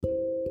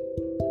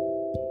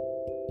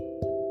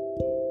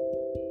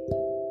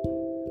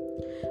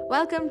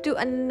Welcome to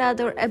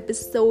another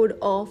episode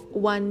of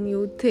One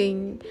New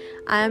Thing.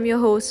 I am your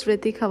host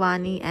Ritik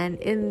Khawani, and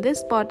in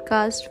this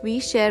podcast we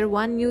share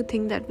one new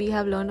thing that we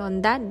have learned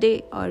on that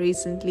day or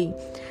recently.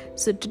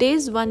 So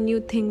today's one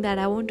new thing that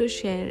I want to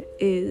share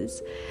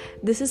is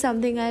this is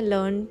something I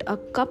learned a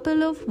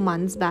couple of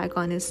months back,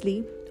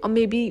 honestly, or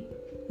maybe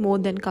more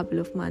than couple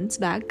of months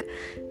back.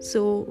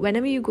 So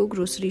whenever you go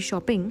grocery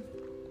shopping,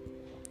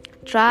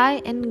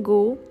 try and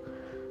go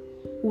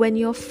when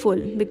you're full,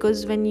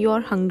 because when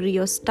you're hungry,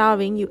 you're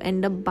starving, you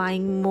end up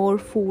buying more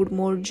food,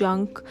 more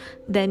junk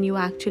than you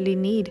actually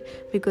need,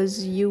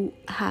 because you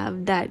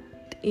have that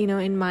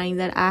in mind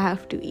that I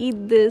have to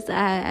eat this,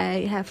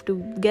 I have to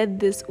get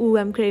this,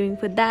 I'm craving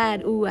for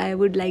that, I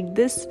would like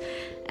this,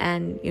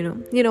 and you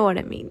know what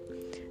I mean.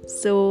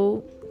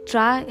 So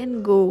try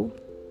and go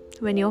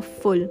when you're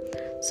full,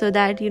 so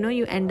that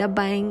you end up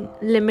buying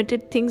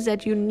limited things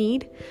that you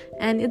need.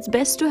 And it's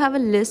best to have a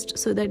list,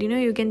 so that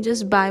you can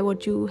just buy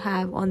what you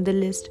have on the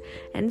list.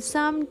 And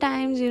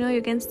sometimes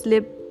you can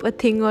slip a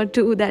thing or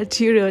two that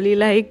you really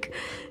like,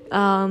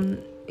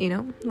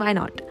 why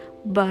not?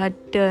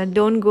 But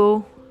don't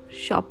go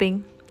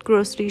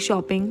grocery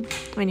shopping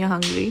when you're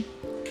hungry.